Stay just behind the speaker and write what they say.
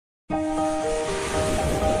Hello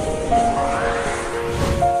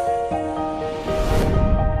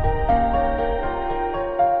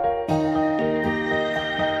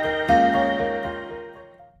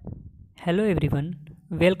everyone,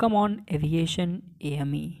 welcome on aviation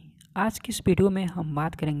AME. आज की इस वीडियो में हम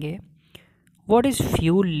बात करेंगे what is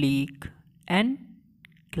fuel leak and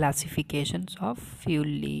classifications of fuel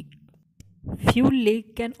leak. Fuel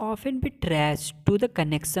leak can often be traced to the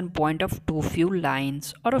connection point of to fuel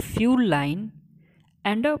lines और a fuel line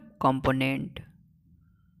and a component.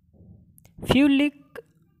 Fuel leak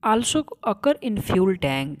also occur in fuel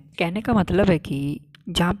tank. कहने का मतलब है कि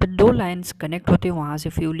जहाँ पे दो lines connect होते हैं वहाँ से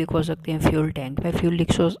फ्यूल लीक हो सकते हैं, फ्यूल टैंक में फ्यूल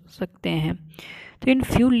लीक्स हो सकते हैं। तो इन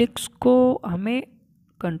फ्यूल लीक्स को हमें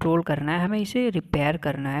कंट्रोल करना है, हमें इसे रिपेयर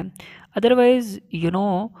करना है। Otherwise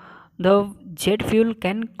the jet fuel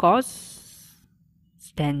can cause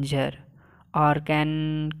danger और can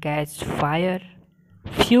catch fire.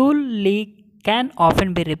 Fuel leak can often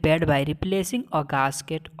be repaired by replacing a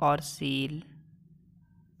gasket or seal.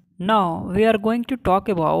 Now we are going to talk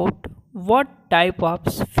about what type of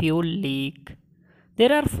fuel leak.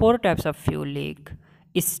 There are four types of fuel leak: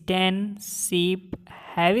 stain, seep,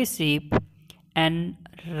 heavy seep,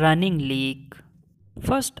 and running leak.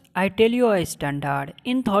 First, I tell you a standard.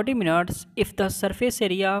 In 30 minutes, if the surface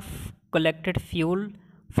area of collected fuel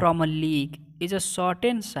from a leak is a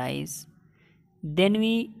certain size, then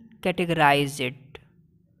we categorize it: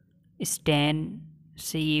 stain,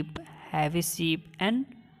 seep, heavy seep,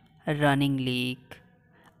 and running leak.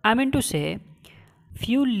 I mean to say,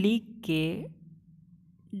 fuel leak के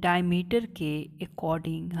diameter के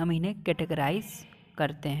according हम इन्हें categorise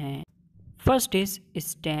करते हैं। First is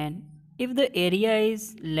stand. If the area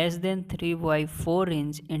is less than 3/4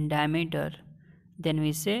 inch in diameter, then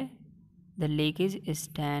we से the leak is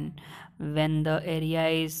stain. When the area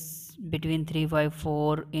is between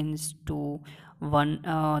 3/4 inch to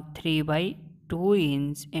 3/2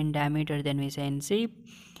 inch in diameter, then we say seep.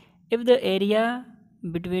 If the area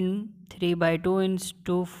between 3/2 inch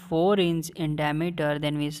to 4 inch in diameter,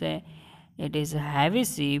 then we say it is heavy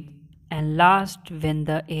seep. And last, when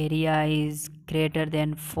the area is greater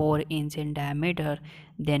than 4 inch in diameter,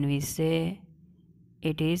 then we say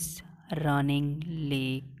it is running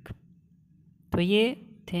leak. तो ये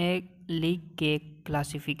थे leak के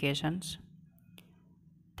classifications.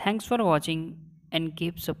 Thanks for watching and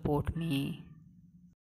keep support me.